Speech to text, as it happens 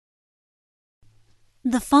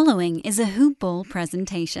The following is a Hoop Ball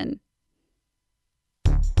presentation.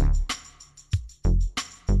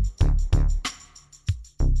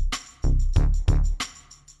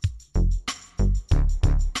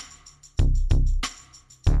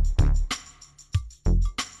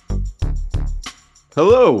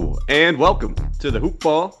 Hello, and welcome to the Hoop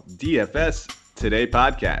Ball DFS Today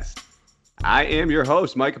podcast. I am your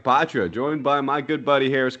host, Mike Apatra, joined by my good buddy,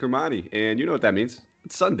 Harris Kermani. And you know what that means.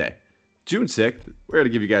 It's Sunday, June 6th. We're going to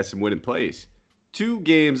give you guys some winning plays. 2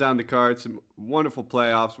 games on the card, some wonderful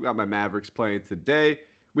playoffs. We got my Mavericks playing today.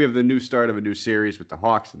 We have the new start of a new series with the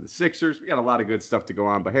Hawks and the Sixers. We got a lot of good stuff to go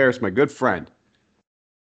on. But Harris, my good friend,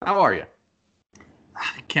 how are you?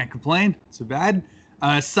 I can't complain. So bad.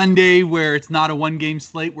 Sunday, where it's not a one-game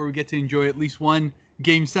slate, where we get to enjoy at least one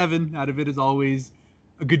Game 7 out of it, is always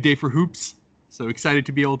a good day for hoops. So excited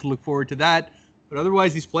to be able to look forward to that. But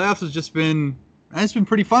otherwise, these playoffs has just been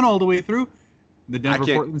pretty fun all the way through. The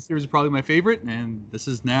Denver-Portland series is probably my favorite, and this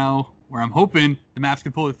is now where I'm hoping the Mavs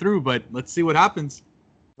can pull it through. But let's see what happens.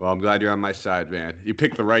 Well, I'm glad you're on my side, man. You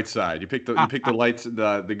picked the right side. You picked the lights,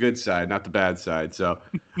 the good side, not the bad side. So,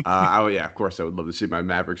 of course, I would love to see my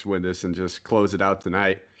Mavericks win this and just close it out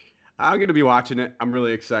tonight. I'm going to be watching it. I'm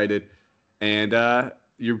really excited, and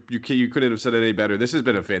you couldn't have said it any better. This has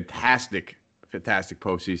been a fantastic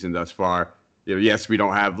postseason thus far. You know, yes, we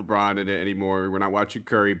don't have LeBron in it anymore. We're not watching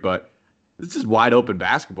Curry, but this is wide open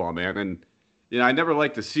basketball, man. And you know, I never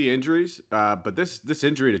like to see injuries, but this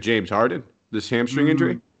injury to James Harden, this hamstring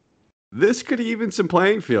injury. This could even some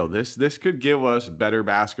playing field. This could give us better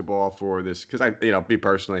basketball for this, because me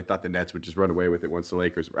personally, I thought the Nets would just run away with it once the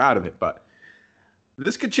Lakers were out of it. But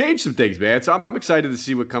this could change some things, man. So I'm excited to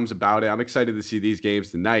see what comes about it. I'm excited to see these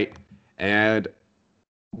games tonight. And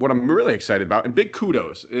what I'm really excited about, and big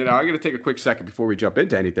kudos, I'm going to take a quick second before we jump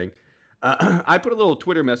into anything. I put a little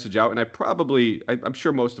Twitter message out, and I'm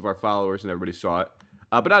sure most of our followers and everybody saw it,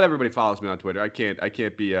 but not everybody follows me on Twitter. I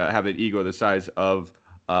can't be have an ego the size of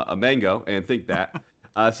a mango and think that.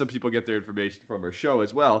 Some people get their information from our show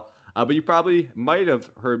as well. But you probably might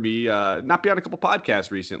have heard me not be on a couple podcasts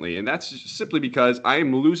recently, and that's simply because I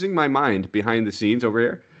am losing my mind behind the scenes over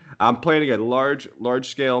here. I'm planning a large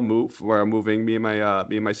scale move where I'm moving. Me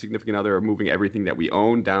and my significant other are moving everything that we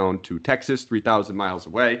own down to Texas, 3,000 miles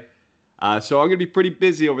away. So I'm going to be pretty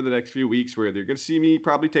busy over the next few weeks, where you're going to see me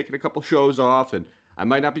probably taking a couple shows off, and I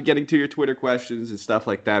might not be getting to your Twitter questions and stuff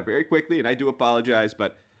like that very quickly, and I do apologize,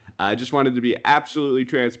 but I just wanted to be absolutely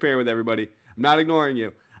transparent with everybody. I'm not ignoring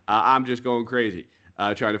you. I'm just going crazy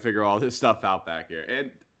trying to figure all this stuff out back here.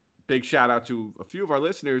 And big shout out to a few of our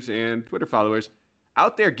listeners and Twitter followers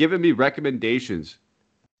out there giving me recommendations.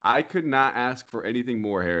 I could not ask for anything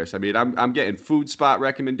more, Harris. I mean, I'm getting food spot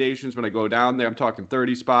recommendations when I go down there. I'm talking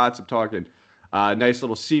 30 spots. I'm talking nice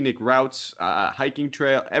little scenic routes, hiking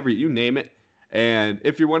trail, you name it. And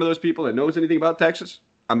if you're one of those people that knows anything about Texas,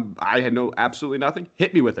 I had absolutely nothing.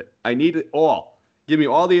 Hit me with it. I need it all. Give me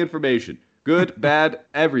all the information, good, bad,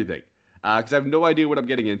 everything, because I have no idea what I'm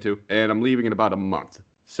getting into, and I'm leaving in about a month.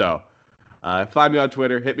 So find me on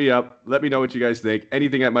Twitter. Hit me up. Let me know what you guys think.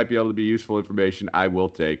 Anything that might be able to be useful information, I will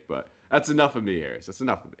take. But that's enough of me, Harris. That's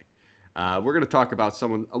enough of me. We're going to talk about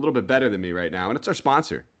someone a little bit better than me right now, and it's our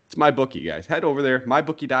sponsor. It's MyBookie, guys. Head over there,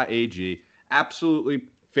 mybookie.ag. Absolutely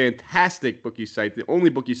fantastic bookie site. The only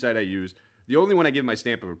bookie site I use. The only one I give my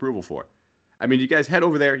stamp of approval for. I mean, you guys head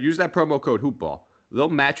over there, use that promo code HoopBall. They'll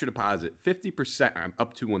match your deposit 50% on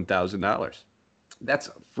up to $1,000. That's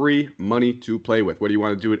free money to play with. Whether you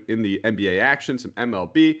want to do it in the NBA action, some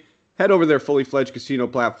MLB, head over their fully fledged casino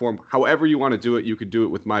platform. However you want to do it, you can do it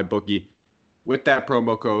with MyBookie with that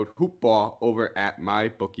promo code HoopBall over at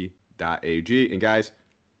mybookie.ag. And guys,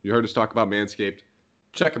 you heard us talk about Manscaped.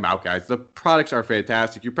 Check them out, guys. The products are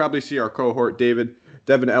fantastic. You probably see our cohort, Devin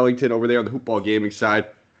Ellington, over there on the Hoopball Gaming side.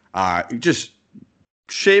 Just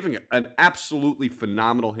shaving an absolutely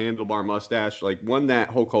phenomenal handlebar mustache, like one that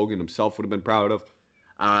Hulk Hogan himself would have been proud of.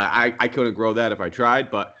 I couldn't grow that if I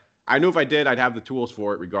tried, but I knew if I did, I'd have the tools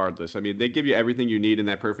for it regardless. I mean, they give you everything you need in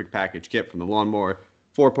that perfect package kit, from the Lawnmower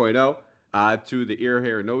 4.0 to the ear,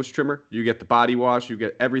 hair, and nose trimmer. You get the body wash. You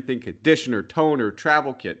get everything: conditioner, toner,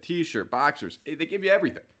 travel kit, T-shirt, boxers. They give you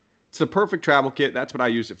everything. It's the perfect travel kit. That's what I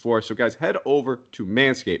use it for. So, guys, head over to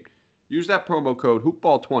Manscaped. Use that promo code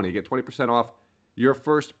HoopBall20. Get 20% off your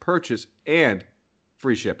first purchase and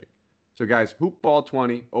free shipping. So, guys,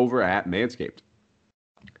 HoopBall20 over at Manscaped.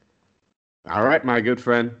 All right, my good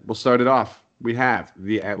friend. We'll start it off. We have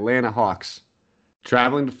the Atlanta Hawks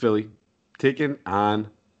traveling to Philly, taking on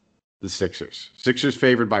the Sixers. Sixers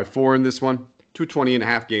favored by 4 in this one.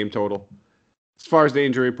 220.5 game total. As far as the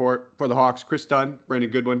injury report for the Hawks, Chris Dunn, Brandon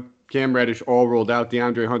Goodwin, Cam Reddish all ruled out.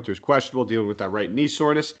 DeAndre Hunter is questionable, dealing with that right knee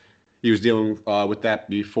soreness. He was dealing with that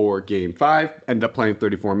before Game 5, ended up playing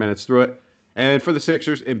 34 minutes through it. And for the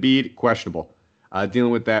Sixers, Embiid, questionable,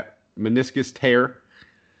 dealing with that meniscus tear.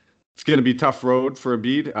 It's going to be a tough road for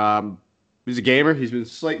Embiid. He's a gamer. He's been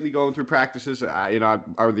slightly going through practices.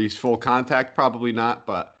 Are these full contact? Probably not,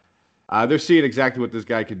 but they're seeing exactly what this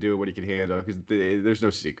guy can do, what he can handle, because there's no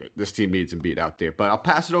secret. This team needs Embiid out there. But I'll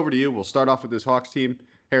pass it over to you. We'll start off with this Hawks team.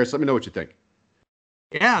 Harris, let me know what you think.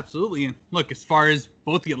 Yeah, absolutely. And look, as far as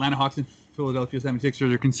both the Atlanta Hawks and Philadelphia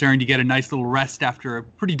 76ers are concerned, you get a nice little rest after a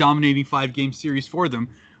pretty dominating 5-game series for them.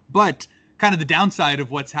 But kind of the downside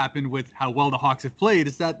of what's happened with how well the Hawks have played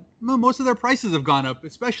is that most of their prices have gone up,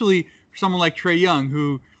 especially for someone like Trae Young,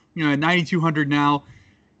 who, at 9,200 now,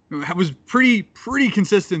 was pretty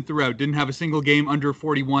consistent throughout. Didn't have a single game under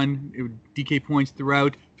 41 DK points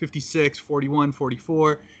throughout, 56, 41,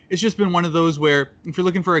 44. It's just been one of those where if you're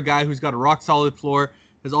looking for a guy who's got a rock solid floor,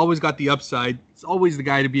 has always got the upside, it's always the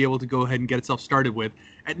guy to be able to go ahead and get itself started with.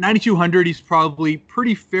 At 9,200, he's probably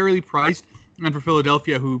pretty fairly priced. And for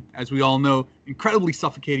Philadelphia, who, as we all know, incredibly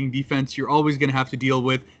suffocating defense, you're always going to have to deal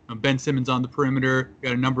with Ben Simmons on the perimeter.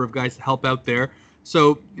 Got a number of guys to help out there.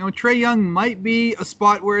 So, Trae Young might be a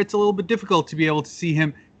spot where it's a little bit difficult to be able to see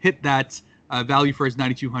him hit that value for his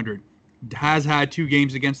 9,200. Has had 2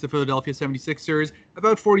 games against the Philadelphia 76ers,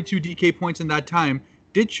 about 42 DK points in that time.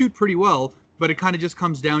 Did shoot pretty well, but it kind of just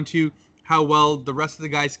comes down to how well the rest of the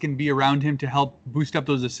guys can be around him to help boost up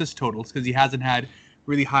those assist totals, because he hasn't had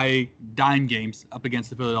really high dime games up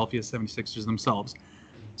against the Philadelphia 76ers themselves.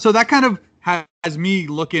 So that kind of has me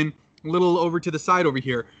looking a little over to the side over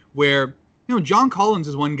here, where John Collins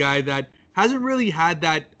is one guy that hasn't really had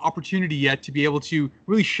that opportunity yet to be able to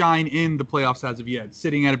really shine in the playoffs as of yet,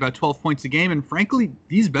 sitting at about 12 points a game. And frankly,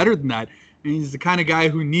 he's better than that. And he's the kind of guy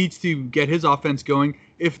who needs to get his offense going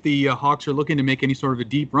if the Hawks are looking to make any sort of a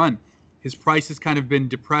deep run. His price has kind of been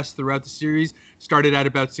depressed throughout the series, started at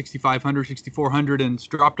about 6,500, 6,400, and it's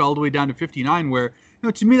dropped all the way down to 59, where,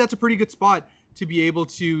 to me, that's a pretty good spot to be able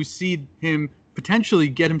to see him potentially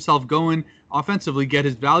get himself going offensively, get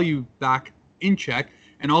his value back in check,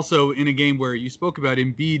 and also in a game where you spoke about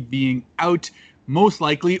Embiid being out most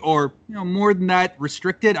likely, or more than that,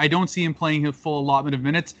 restricted. I don't see him playing his full allotment of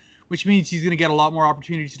minutes, which means he's going to get a lot more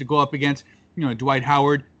opportunities to go up against Dwight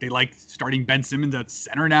Howard. They like starting Ben Simmons at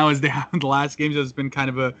center now, as they have in the last games. It's been kind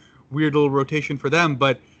of a weird little rotation for them,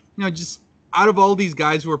 but just out of all these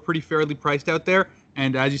guys who are pretty fairly priced out there,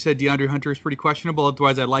 and as you said, DeAndre Hunter is pretty questionable.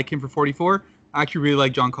 Otherwise, I like him for 44. I actually really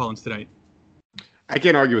like John Collins tonight. I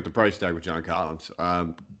can't argue with the price tag with John Collins.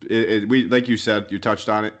 We, like you said, you touched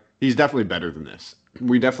on it. He's definitely better than this.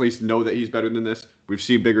 We definitely know that he's better than this. We've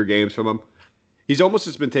seen bigger games from him. He's almost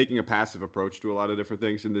just been taking a passive approach to a lot of different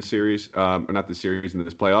things in this series, or not this series, in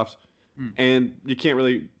this playoffs. And you can't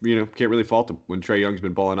really fault him when Trae Young's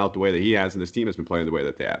been balling out the way that he has, and this team has been playing the way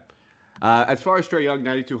that they have. As far as Trae Young,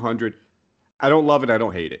 9,200, I don't love it. I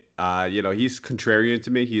don't hate it. He's contrarian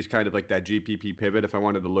to me. He's kind of like that GPP pivot if I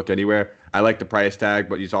wanted to look anywhere. I like the price tag,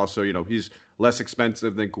 but he's also, he's less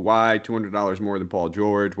expensive than Kawhi, $200 more than Paul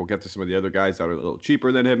George. We'll get to some of the other guys that are a little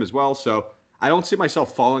cheaper than him as well. So I don't see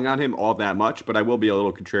myself falling on him all that much, but I will be a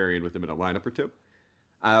little contrarian with him in a lineup or two.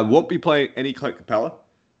 I won't be playing any Clint Capella,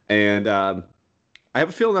 and I have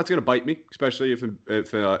a feeling that's going to bite me, especially if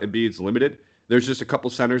Embiid's limited. There's just a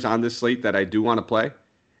couple centers on this slate that I do want to play.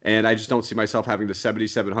 And I just don't see myself having the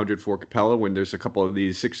 7,700 for Capella when there's a couple of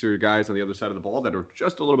these Sixer guys on the other side of the ball that are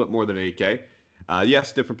just a little bit more than 8K.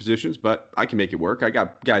 Yes, different positions, but I can make it work. I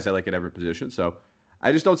got guys I like at every position. So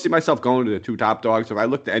I just don't see myself going to the 2 top dogs. If I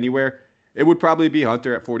looked anywhere, it would probably be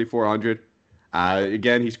Hunter at 4,400.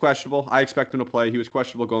 Again, he's questionable. I expect him to play. He was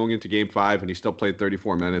questionable going into Game 5, and he still played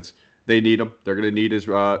 34 minutes. They need him. They're going to need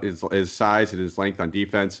his size and his length on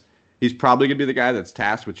defense. He's probably going to be the guy that's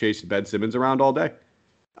tasked with chasing Ben Simmons around all day.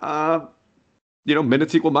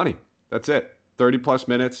 Minutes equal money. That's it. 30-plus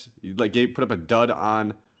minutes. He put up a dud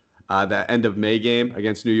on that end of May game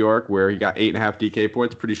against New York where he got 8.5 DK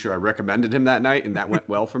points. Pretty sure I recommended him that night, and that went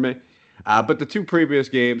well for me. But the 2 previous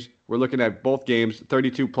games, we're looking at both games,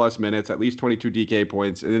 32-plus minutes, at least 22 DK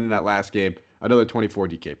points, and then in that last game, another 24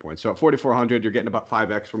 DK points. So at 4,400, you're getting about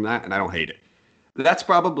 5X from that, and I don't hate it. That's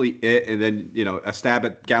probably it. And then, a stab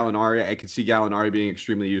at Gallinari. I can see Gallinari being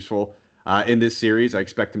extremely useful in this series. I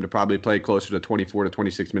expect him to probably play closer to 24 to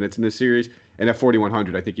 26 minutes in this series. And at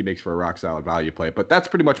 4,100, I think he makes for a rock-solid value play. But that's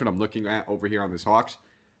pretty much what I'm looking at over here on this Hawks.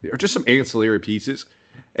 There are just some ancillary pieces.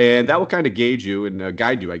 And that will kind of gauge you and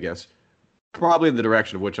guide you, I guess, probably in the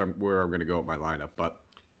direction of where I'm going to go with my lineup. But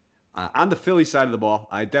On the Philly side of the ball,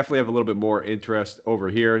 I definitely have a little bit more interest over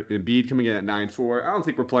here. Embiid coming in at 9-4. I don't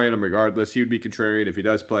think we're playing him regardless. He would be contrarian if he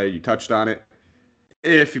does play. You touched on it.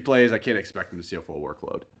 If he plays, I can't expect him to see a full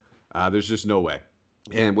workload. There's just no way.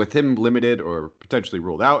 And with him limited or potentially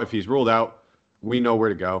ruled out, if he's ruled out, we know where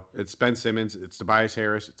to go. It's Ben Simmons. It's Tobias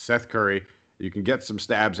Harris. It's Seth Curry. You can get some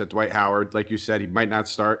stabs at Dwight Howard. Like you said, he might not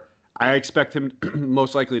start. I expect him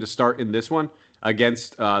most likely to start in this one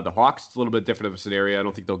against the Hawks. It's a little bit different of a scenario. I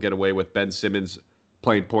don't think they'll get away with Ben Simmons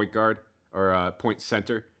playing point guard or point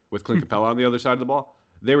center with Clint Capella on the other side of the ball.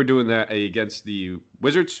 They were doing that against the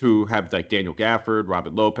Wizards, who have like Daniel Gafford,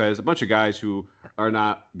 Robin Lopez, a bunch of guys who are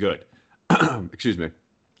not good. Excuse me.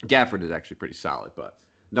 Gafford is actually pretty solid, but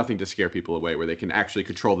nothing to scare people away where they can actually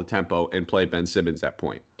control the tempo and play Ben Simmons at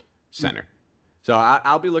point center. So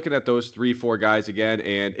I'll be looking at those 3-4 guys again.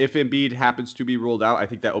 And if Embiid happens to be ruled out, I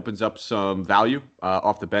think that opens up some value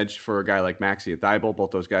off the bench for a guy like Maxey and Thibault. Both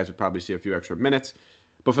those guys would probably see a few extra minutes.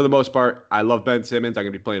 But for the most part, I love Ben Simmons. I'm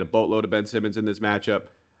going to be playing a boatload of Ben Simmons in this matchup.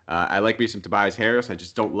 I like me some Tobias Harris. I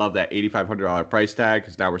just don't love that $8,500 price tag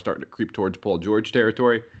because now we're starting to creep towards Paul George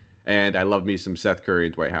territory. And I love me some Seth Curry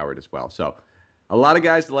and Dwight Howard as well. So a lot of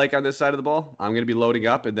guys to like on this side of the ball. I'm going to be loading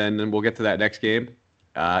up, and then we'll get to that next game.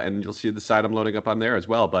 And you'll see the side I'm loading up on there as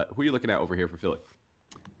well. But who are you looking at over here for Philly?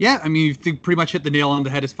 Yeah, I mean, you pretty much hit the nail on the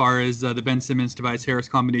head as far as the Ben Simmons-Tobias Harris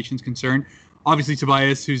combination is concerned. Obviously,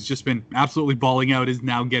 Tobias, who's just been absolutely balling out, is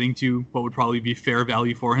now getting to what would probably be fair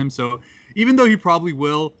value for him. So even though he probably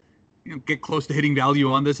will get close to hitting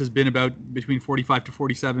value on this, has been about between 45 to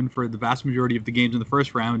 47 for the vast majority of the games in the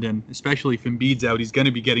first round. And especially if Embiid's out, he's going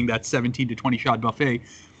to be getting that 17 to 20 shot buffet.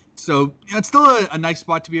 So it's still a nice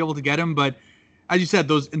spot to be able to get him, but as you said,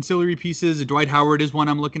 those ancillary pieces, Dwight Howard is one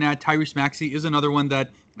I'm looking at. Tyrese Maxey is another one that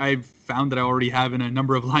I've found that I already have in a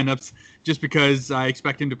number of lineups just because I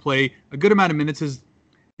expect him to play a good amount of minutes.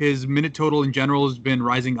 His minute total in general has been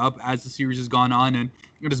rising up as the series has gone on. And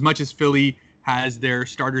as much as Philly has their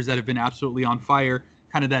starters that have been absolutely on fire,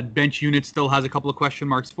 kind of that bench unit still has a couple of question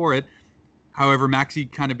marks for it. However, Maxey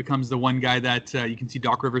kind of becomes the one guy that you can see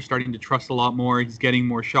Doc Rivers starting to trust a lot more. He's getting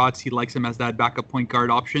more shots. He likes him as that backup point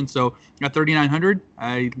guard option. So at 3,900,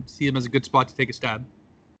 I see him as a good spot to take a stab.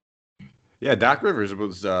 Yeah, Doc Rivers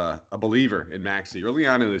was a believer in Maxey early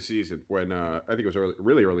on in the season when I think it was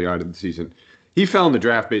really early on in the season. He fell in the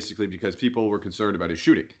draft basically because people were concerned about his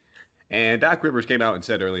shooting. And Doc Rivers came out and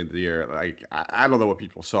said early in the year, like, I don't know what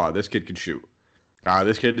people saw. This kid can shoot.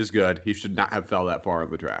 This kid is good. He should not have fell that far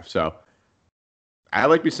in the draft. So I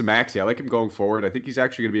like me some Maxey. I like him going forward. I think he's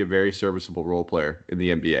actually going to be a very serviceable role player in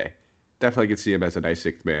the NBA. Definitely can see him as a nice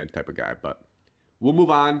sixth man type of guy. But we'll move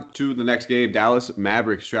on to the next game. Dallas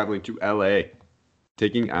Mavericks traveling to LA,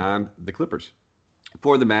 taking on the Clippers.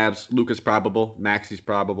 For the Mavs, Luka's probable, Maxey's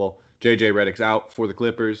probable, JJ Redick's out. For the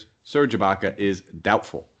Clippers, Serge Ibaka is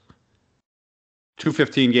doubtful.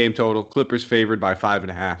 215 game total. Clippers favored by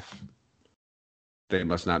 5.5. They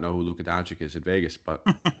must not know who Luka Doncic is in Vegas, but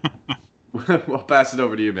we'll pass it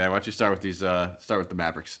over to you, man. Why don't you start with the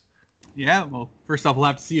Mavericks? Yeah, well, first off, we'll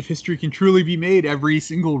have to see if history can truly be made. Every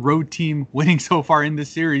single road team winning so far in this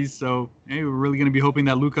series. So hey, we're really going to be hoping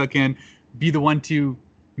that Luka can be the one to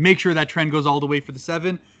make sure that trend goes all the way for the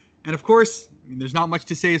 7. And of course, I mean, there's not much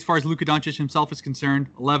to say as far as Luka Doncic himself is concerned.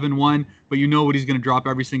 11-1, but you know what he's going to drop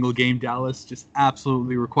every single game. Dallas just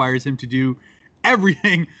absolutely requires him to do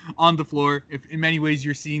everything on the floor. If in many ways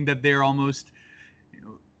you're seeing that they're almost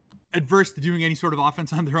adverse to doing any sort of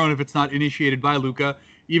offense on their own if it's not initiated by Luka.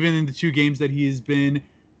 Even in the 2 games that he has been,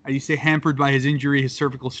 as you say, hampered by his injury, his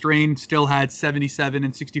cervical strain, still had 77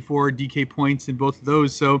 and 64 DK points in both of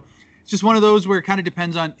those. So it's just one of those where it kind of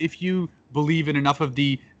depends on if you believe in enough of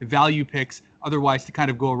the value picks otherwise to kind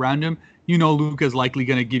of go around him. You know Luka is likely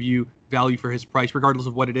going to give you value for his price regardless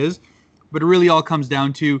of what it is. But it really all comes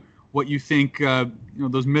down to what you think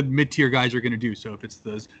those mid-tier guys are going to do. So if it's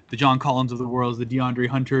the John Collins of the world, the DeAndre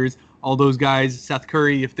Hunters, all those guys, Seth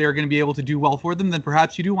Curry, if they're going to be able to do well for them, then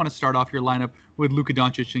perhaps you do want to start off your lineup with Luka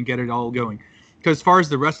Doncic and get it all going. Because as far as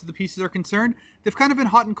the rest of the pieces are concerned, they've kind of been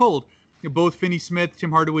hot and cold. Both Finney Smith, Tim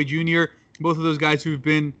Hardaway Jr., both of those guys who've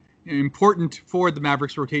been important for the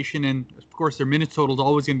Mavericks rotation, and of course their minutes total is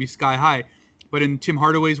always going to be sky high. But in Tim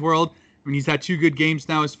Hardaway's world, he's had 2 good games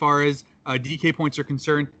now as far as DK points are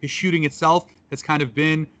concerned. His shooting itself has kind of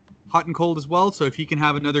been hot and cold as well. So if he can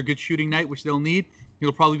have another good shooting night, which they'll need,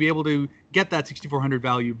 he'll probably be able to get that 6,400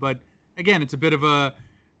 value. But again, it's a bit of a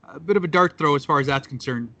dart throw as far as that's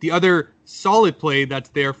concerned. The other solid play that's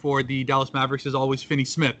there for the Dallas Mavericks is always Finney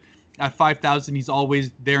Smith. At 5,000, he's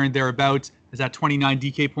always there and thereabouts. Has had 29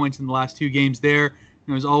 DK points in the last 2 games there.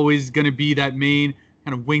 He's always going to be that main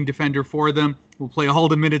kind of wing defender for them. will play all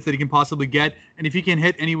the minutes that he can possibly get. And if he can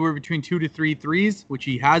hit anywhere between 2 to 3 threes, which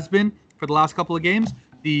he has been for the last couple of games,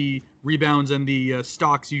 the rebounds and the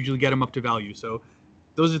stocks usually get him up to value. So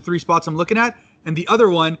those are 3 spots I'm looking at. And the other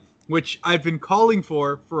one, which I've been calling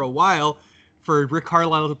for a while, for Rick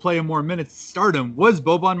Carlisle to play him more minutes to start him, was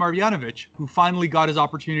Boban Marjanovic, who finally got his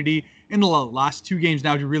opportunity in the last 2 games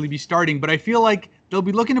now to really be starting. But I feel like they'll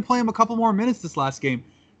be looking to play him a couple more minutes this last game.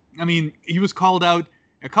 I mean, he was called out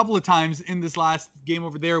a couple of times in this last game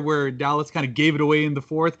over there where Dallas kind of gave it away in the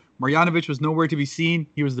fourth. Marjanovic was nowhere to be seen.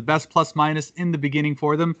 He was the best plus-minus in the beginning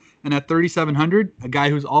for them. And at 3,700, a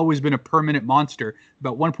guy who's always been a permanent monster,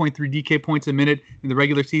 about 1.3 DK points a minute in the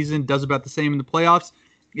regular season, does about the same in the playoffs.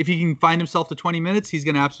 If he can find himself to 20 minutes, he's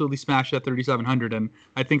going to absolutely smash that 3,700. And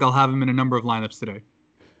I think I'll have him in a number of lineups today.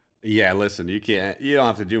 Yeah, listen, you don't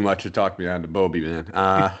have to do much to talk me down to Bobby, man.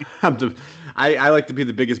 I like to be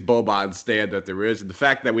the biggest Boban stan that there is. And the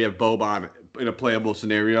fact that we have Boban in a playable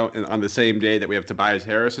scenario and on the same day that we have Tobias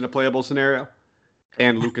Harris in a playable scenario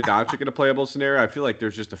and Luka Doncic in a playable scenario, I feel like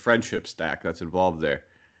there's just a friendship stack that's involved there.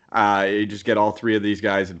 You just get all 3 of these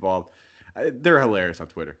guys involved. They're hilarious on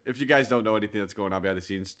Twitter. If you guys don't know anything that's going on behind the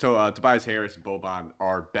scenes, Tobias Harris and Boban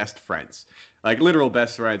are best friends. Like, literal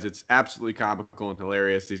best friends. It's absolutely comical and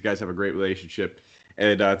hilarious. These guys have a great relationship.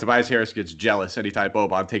 And Tobias Harris gets jealous anytime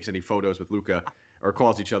Boban takes any photos with Luka or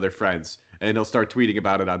calls each other friends. And he'll start tweeting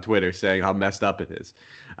about it on Twitter, saying how messed up it is.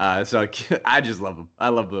 So I just love them. I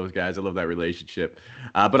love those guys. I love that relationship.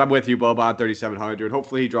 But I'm with you, Boban, 3,700.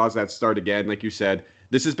 Hopefully he draws that start again. Like you said,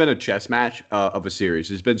 this has been a chess match of a series.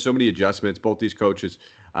 There's been so many adjustments. Both these coaches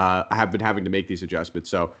have been having to make these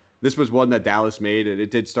adjustments. So this was one that Dallas made, and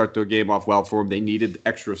it did start their game off well for them. They needed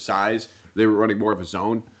extra size. They were running more of a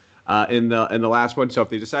zone in the last one. So if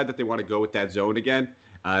they decide that they want to go with that zone again,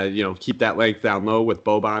 keep that length down low with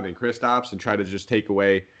Boban and Kristaps and try to just take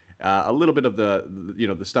away a little bit of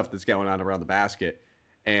the stuff that's going on around the basket.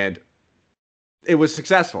 And it was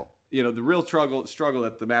successful. The real struggle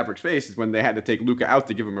that the Mavericks faced is when they had to take Luka out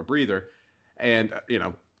to give him a breather, and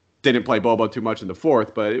didn't play Boban too much in the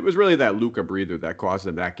fourth. But it was really that Luka breather that caused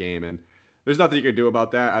them that game, and there's nothing you can do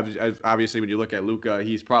about that. Obviously, when you look at Luka,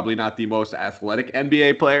 he's probably not the most athletic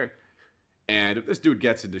NBA player, and if this dude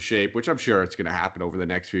gets into shape, which I'm sure it's going to happen over the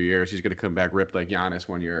next few years, he's going to come back ripped like Giannis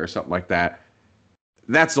one year or something like that.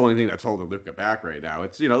 That's the only thing that's holding Luka back right now.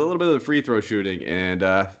 It's a little bit of the free throw shooting and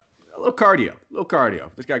a little cardio.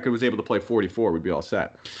 If this guy was able to play 44, we'd be all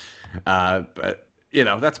set. But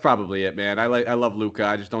that's probably it, man. I love Luka.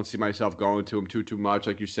 I just don't see myself going to him too much.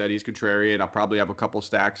 Like you said, he's contrarian. I'll probably have a couple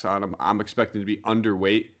stacks on him. I'm expecting to be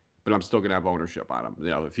underweight, but I'm still going to have ownership on him.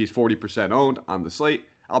 If he's 40% owned on the slate,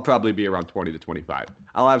 I'll probably be around 20 to 25.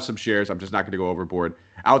 I'll have some shares. I'm just not going to go overboard.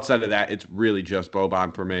 Outside of that, it's really just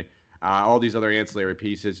Boban for me. All these other ancillary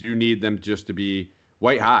pieces, you need them just to be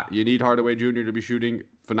white hot. You need Hardaway Jr. to be shooting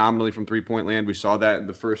phenomenally from three-point land. We saw that in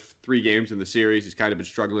the first 3 games in the series. He's kind of been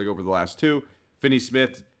struggling over the last 2.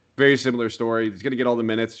 Finney-Smith, very similar story. He's going to get all the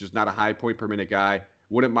minutes, just not a high point per minute guy.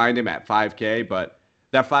 Wouldn't mind him at $5K, but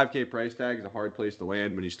that $5K price tag is a hard place to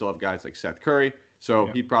land when you still have guys like Seth Curry. So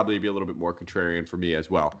he'd probably be a little bit more contrarian for me as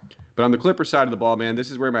well. But on the Clippers side of the ball, man,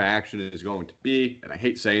 this is where my action is going to be. And I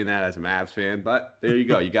hate saying that as a Mavs fan, but there you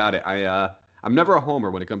go. You got it. I'm never a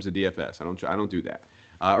homer when it comes to DFS. I don't do that.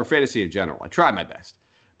 Or fantasy in general. I try my best.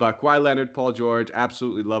 But Kawhi Leonard, Paul George,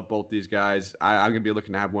 absolutely love both these guys. I'm going to be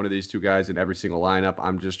looking to have one of these 2 guys in every single lineup.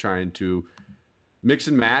 I'm just trying to mix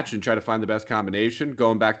and match and try to find the best combination.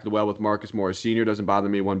 Going back to the well with Marcus Morris Sr. doesn't bother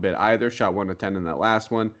me one bit either. Shot 1 of 10 in that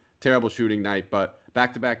last one. Terrible shooting night, but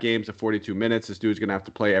back-to-back games of 42 minutes. This dude's going to have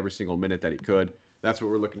to play every single minute that he could. That's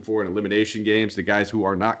what we're looking for in elimination games. The guys who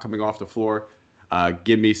are not coming off the floor,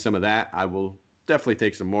 give me some of that. I will definitely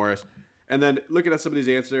take some Morris. And then looking at some of these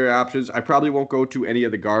ancillary options, I probably won't go to any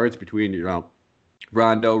of the guards between,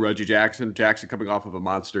 Rondo, Reggie Jackson. Jackson coming off of a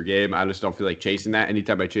monster game. I just don't feel like chasing that.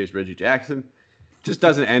 Anytime I chase Reggie Jackson, just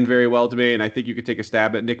doesn't end very well to me. And I think you could take a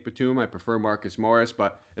stab at Nick Batum. I prefer Marcus Morris,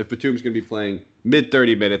 but if Batum's going to be playing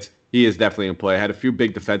mid-30 minutes, he is definitely in play. I had a few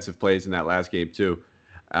big defensive plays in that last game too.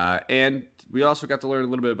 And we also got to learn a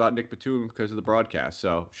little bit about Nick Batum because of the broadcast.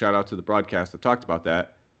 So shout out to the broadcast that talked about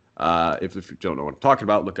that. If you don't know what I'm talking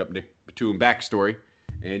about, look up Nick Batum backstory,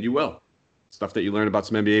 and you will. Stuff that you learn about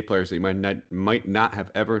some NBA players that you might not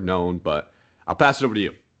have ever known. But I'll pass it over to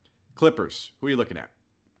you. Clippers, who are you looking at?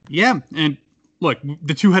 Yeah, and look,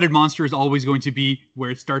 the 2-headed monster is always going to be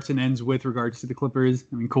where it starts and ends with regards to the Clippers.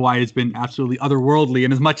 I mean, Kawhi has been absolutely otherworldly,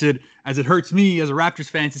 and as much as it hurts me as a Raptors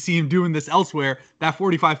fan to see him doing this elsewhere, that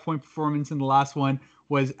 45-point performance in the last one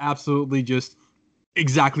was absolutely just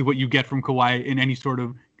exactly what you get from Kawhi in any sort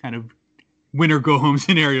of kind of winner go home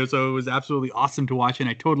scenario. So it was absolutely awesome to watch, and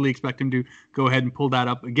I totally expect him to go ahead and pull that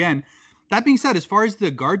up again. That being said, as far as the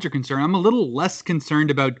guards are concerned, I'm a little less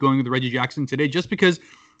concerned about going with Reggie Jackson today, just because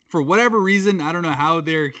for whatever reason, I don't know how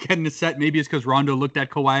they're getting it set. Maybe it's because Rondo looked at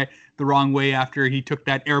Kawhi the wrong way after he took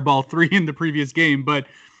that airball 3 in the previous game, but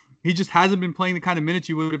he just hasn't been playing the kind of minutes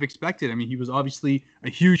you would have expected. I mean, he was obviously a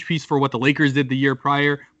huge piece for what the Lakers did the year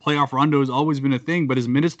prior. Playoff Rondo has always been a thing, but his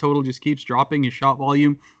minutes total just keeps dropping. His shot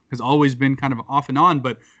volume has always been kind of off and on.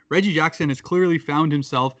 But Reggie Jackson has clearly found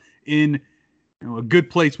himself in a good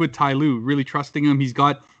place with Ty Lue, really trusting him. He's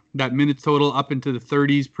got that minutes total up into the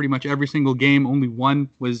 30s pretty much every single game. Only one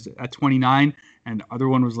was at 29, and the other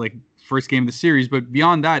one was like first game of the series. But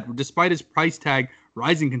beyond that, despite his price tag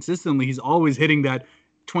rising consistently, he's always hitting that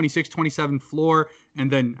 26, 27 floor.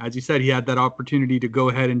 And then, as you said, he had that opportunity to go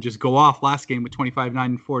ahead and just go off last game with 25, 9,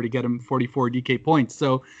 and 4 to get him 44 DK points.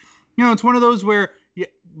 So, it's one of those where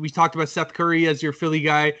we talked about Seth Curry as your Philly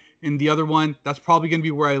guy. And the other one, that's probably going to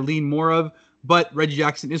be where I lean more of. But Reggie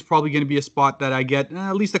Jackson is probably going to be a spot that I get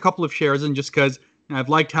at least a couple of shares in, just because I've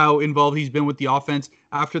liked how involved he's been with the offense.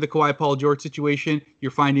 After the Kawhi Paul George situation,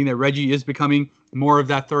 you're finding that Reggie is becoming more of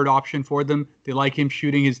that third option for them. They like him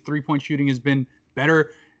shooting. His three-point shooting has been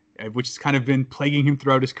better, which has kind of been plaguing him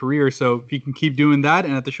throughout his career. So if he can keep doing that,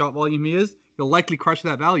 and at the shot volume he is, he'll likely crush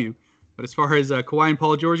that value. But as far as Kawhi and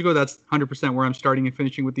Paul George go, that's 100% where I'm starting and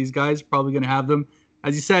finishing with these guys. Probably going to have them,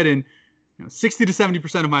 as you said, in 60 to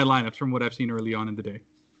 70% of my lineups from what I've seen early on in the day.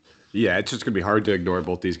 Yeah, it's just going to be hard to ignore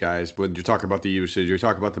both these guys. When you're talking about the usage, you're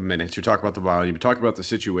talking about the minutes, you're talking about the volume, you're talking about the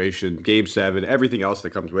situation, Game 7, everything else that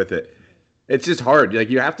comes with it. It's just hard. Like,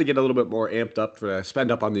 you have to get a little bit more amped up for spend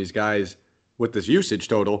up on these guys with this usage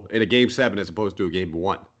total in a Game 7 as opposed to a Game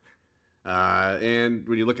 1. And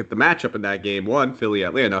when you look at the matchup in that Game 1,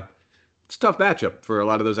 Philly-Atlanta, it's a tough matchup for a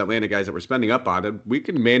lot of those Atlanta guys that were spending up on it. We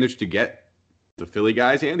can manage to get the Philly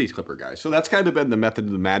guys and these Clipper guys. So that's kind of been the method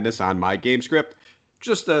of the madness on my game script.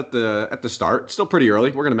 Just at the start, still pretty early.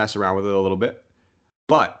 We're going to mess around with it a little bit.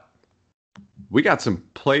 But we got some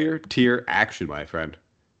player tier action, my friend.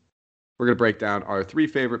 We're going to break down our 3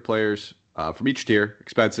 favorite players from each tier: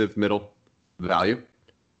 expensive, middle, value.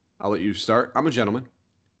 I'll let you start. I'm a gentleman.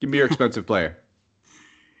 Give me your expensive player.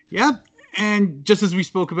 Yeah. And just as we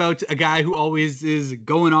spoke about, a guy who always is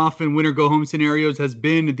going off in winner go home scenarios, has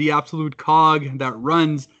been the absolute cog that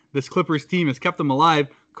runs this Clippers team, has kept them alive.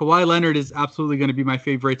 Kawhi Leonard is absolutely going to be my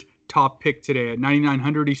favorite top pick today. At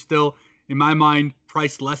 9,900, he's still, in my mind,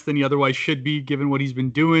 priced less than he otherwise should be, given what he's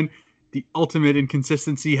been doing. The ultimate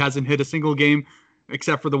inconsistency, hasn't hit a single game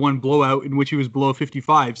except for the one blowout in which he was below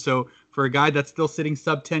 55. So for a guy that's still sitting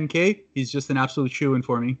sub 10K, he's just an absolute shoo-in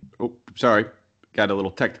for me. Oh, sorry. Got a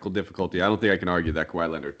little technical difficulty. I don't think I can argue that Kawhi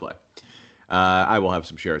Leonard play. I will have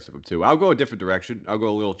some shares of him too. I'll go a different direction. I'll go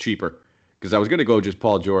a little cheaper because I was going to go just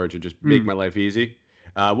Paul George and just make my life easy.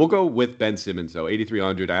 We'll go with Ben Simmons, though.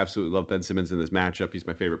 8,300. I absolutely love Ben Simmons in this matchup. He's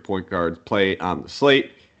my favorite point guard play on the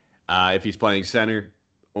slate. If he's playing center,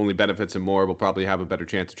 only benefits him more. We'll probably have a better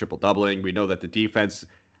chance of triple-doubling. We know that the defense,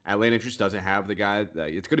 Atlanta just doesn't have the guy.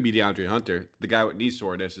 It's going to be DeAndre Hunter. The guy with knee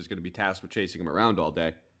soreness is going to be tasked with chasing him around all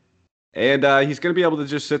day. And he's going to be able to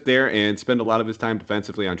just sit there and spend a lot of his time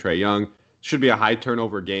defensively on Trae Young. Should be a high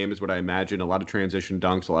turnover game is what I imagine. A lot of transition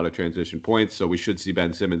dunks, a lot of transition points. So we should see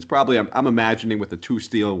Ben Simmons probably, I'm imagining, with a 2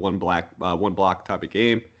 steal, 1 block type of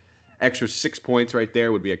game. Extra 6 points right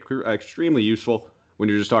there would be extremely useful when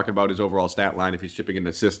you're just talking about his overall stat line if he's chipping in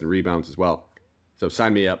assists and rebounds as well. So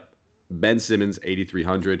sign me up. Ben Simmons,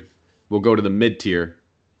 8,300. We'll go to the mid-tier.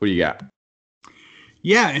 What do you got?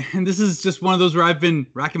 Yeah, and this is just one of those where I've been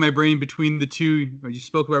racking my brain between the two. You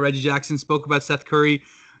spoke about Reggie Jackson, spoke about Seth Curry.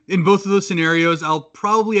 In both of those scenarios, I'll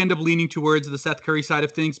probably end up leaning towards the Seth Curry side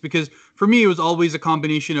of things because for me, it was always a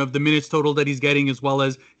combination of the minutes total that he's getting as well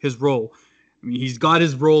as his role. I mean, he's got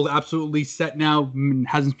his role absolutely set now,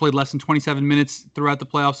 hasn't played less than 27 minutes throughout the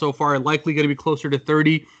playoffs so far, likely going to be closer to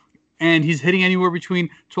 30. And he's hitting anywhere between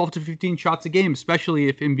 12 to 15 shots a game, especially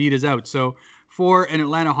if Embiid is out. So for an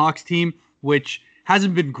Atlanta Hawks team, which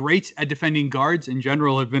hasn't been great at defending guards in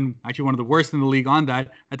general, have been actually one of the worst in the league on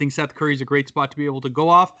that. I think Seth Curry is a great spot to be able to go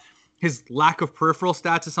off. His lack of peripheral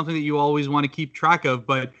stats is something that you always want to keep track of,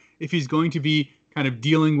 but if he's going to be kind of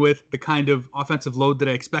dealing with the kind of offensive load that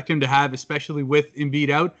I expect him to have, especially with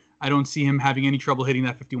Embiid out, I don't see him having any trouble hitting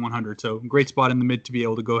that 5,100. So great spot in the mid to be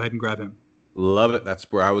able to go ahead and grab him. Love it. That's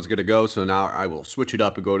where I was going to go. So now I will switch it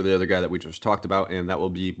up and go to the other guy that we just talked about, and that will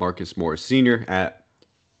be Marcus Morris Sr. at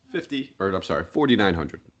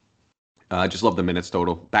 4,900. I just love the minutes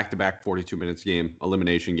total. Back-to-back 42 minutes game,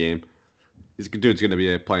 elimination game. This dude's going to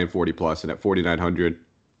be playing 40 plus, and at 4,900,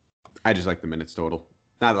 I just like the minutes total.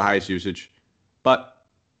 Not the highest usage. but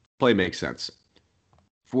play makes sense.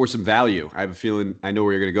 For some value, I have a feeling I know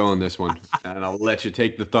where you're going to go on this one, and I'll let you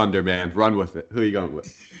take the thunder, man. Run with it. Who are you going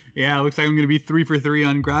with? Yeah, it looks like I'm going to be 3 for 3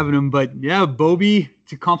 on grabbing him. But yeah, Bobby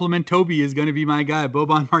to complement Toby is going to be my guy.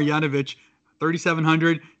 Boban Marjanovic,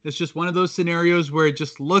 3,700. It's just one of those scenarios where it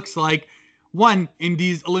just looks like, one, in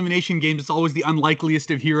these elimination games, it's always the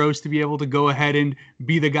unlikeliest of heroes to be able to go ahead and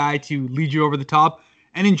be the guy to lead you over the top.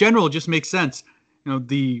 And in general, it just makes sense. You know,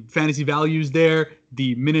 the fantasy value's there,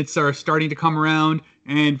 the minutes are starting to come around,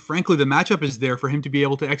 and frankly, the matchup is there for him to be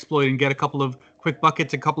able to exploit and get a couple of quick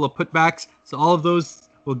buckets, a couple of putbacks. So all of those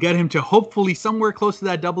will get him to hopefully somewhere close to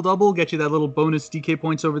that double-double, get you that little bonus DK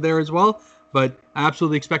points over there as well. But I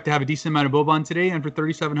absolutely expect to have a decent amount of Boban today, and for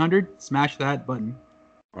 3,700, smash that button.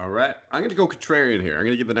 All right. I'm going to go contrarian here. I'm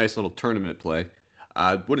going to give a nice little tournament play.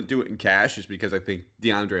 I wouldn't do it in cash just because I think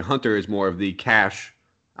DeAndre Hunter is more of the cash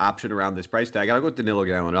option around this price tag. I'll go with Danilo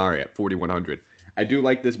Gallinari at 4,100. I do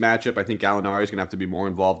like this matchup. I think Gallinari is going to have to be more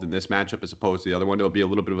involved in this matchup as opposed to the other one. It'll be a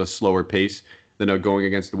little bit of a slower pace than going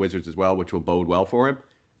against the Wizards as well, which will bode well for him.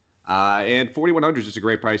 And 4,100 is just a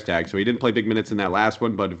great price tag. So he didn't play big minutes in that last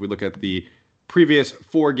one, but if we look at the previous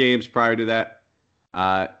 4 games prior to that,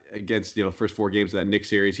 against the first 4 games of that Knicks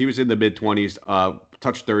series, he was in the mid-20s,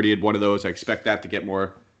 touched 30 in one of those. I expect that to get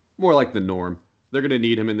more like the norm. They're going to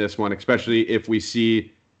need him in this one, especially if we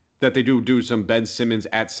see that they do some Ben Simmons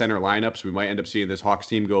at center lineups. We might end up seeing this Hawks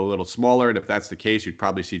team go a little smaller, and if that's the case, you'd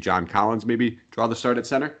probably see John Collins maybe draw the start at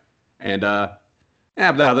center. And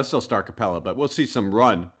they'll still start Capella, but we'll see some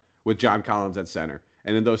run with John Collins at center.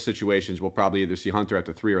 And in those situations, we'll probably either see Hunter at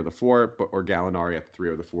the 3 or the 4, or Gallinari at the 3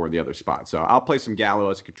 or the 4 in the other spot. So I'll play some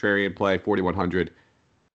Gallo as a contrarian play, 4,100.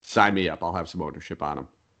 Sign me up. I'll have some ownership on him.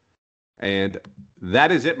 And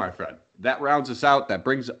that is it, my friend. That rounds us out. That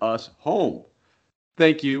brings us home.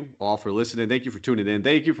 Thank you all for listening. Thank you for tuning in.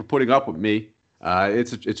 Thank you for putting up with me.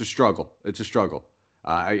 It's a struggle. It's a struggle.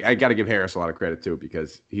 I got to give Harris a lot of credit too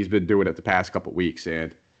because he's been doing it the past couple weeks.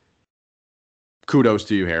 And kudos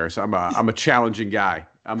to you, Harris. I'm a challenging guy.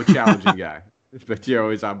 But you're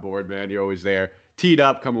always on board, man. You're always there, teed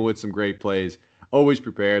up, coming with some great plays. Always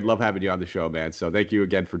prepared. Love having you on the show, man. So thank you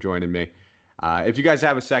again for joining me. If you guys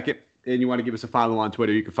have a second and you want to give us a follow on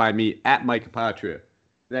Twitter, you can find me at Mike Apotria.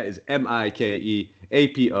 That is MikeApotria.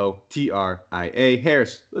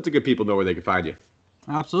 Harris, let the good people know where they can find you.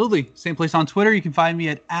 Absolutely. Same place on Twitter. You can find me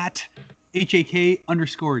at HAK_Devil,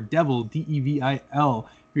 DEVIL.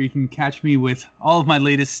 Here you can catch me with all of my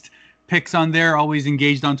latest picks on there. Always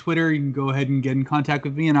engaged on Twitter. You can go ahead and get in contact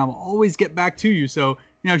with me, and I'll always get back to you. So,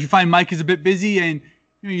 if you find Mike is a bit busy and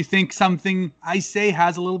you think something I say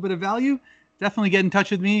has a little bit of value, definitely get in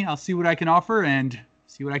touch with me. I'll see what I can offer and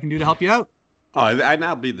see what I can do to help you out. Oh, I'd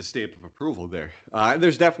now be the stamp of approval there.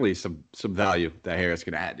 There's definitely some value that Harris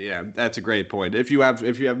can add. Yeah, that's a great point. If you have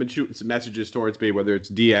been shooting some messages towards me, whether it's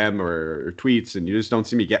DM or tweets, and you just don't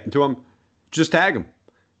see me getting to them, just tag them.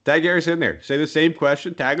 Tag Harris in there. Say the same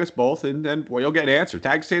question. Tag us both, and then you'll get an answer.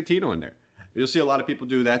 Tag Santino in there. You'll see a lot of people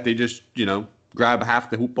do that. They just grab half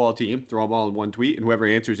the hoop ball team, throw them all in one tweet, and whoever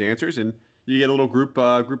answers, and you get a little group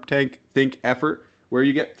think effort where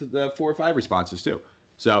you get to the 4 or 5 responses too.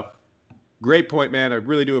 So. Great point, man. I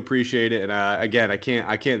really do appreciate it. And again, I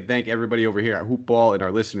can't thank everybody over here at Hoop Ball and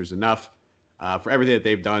our listeners enough for everything that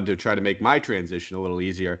they've done to try to make my transition a little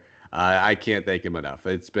easier. I can't thank them enough.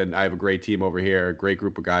 I have a great team over here, a great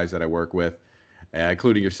group of guys that I work with,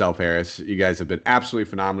 including yourself, Harris. You guys have been absolutely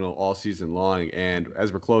phenomenal all season long. And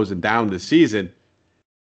as we're closing down this season,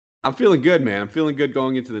 I'm feeling good, man. I'm feeling good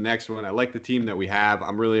going into the next one. I like the team that we have.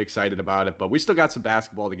 I'm really excited about it, but we still got some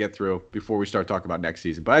basketball to get through before we start talking about next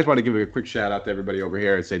season. But I just want to give a quick shout out to everybody over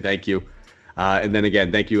here and say thank you. And then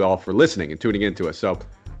again, thank you all for listening and tuning into us. So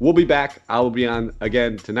we'll be back. I will be on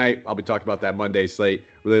again tonight. I'll be talking about that Monday slate.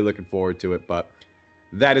 Really looking forward to it. But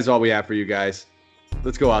that is all we have for you guys.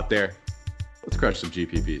 Let's go out there. Let's crush some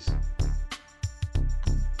GPPs.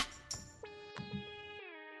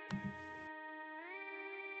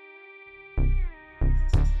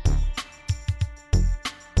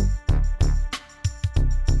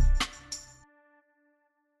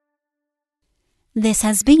 This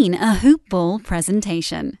has been a Hoop Ball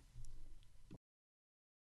presentation.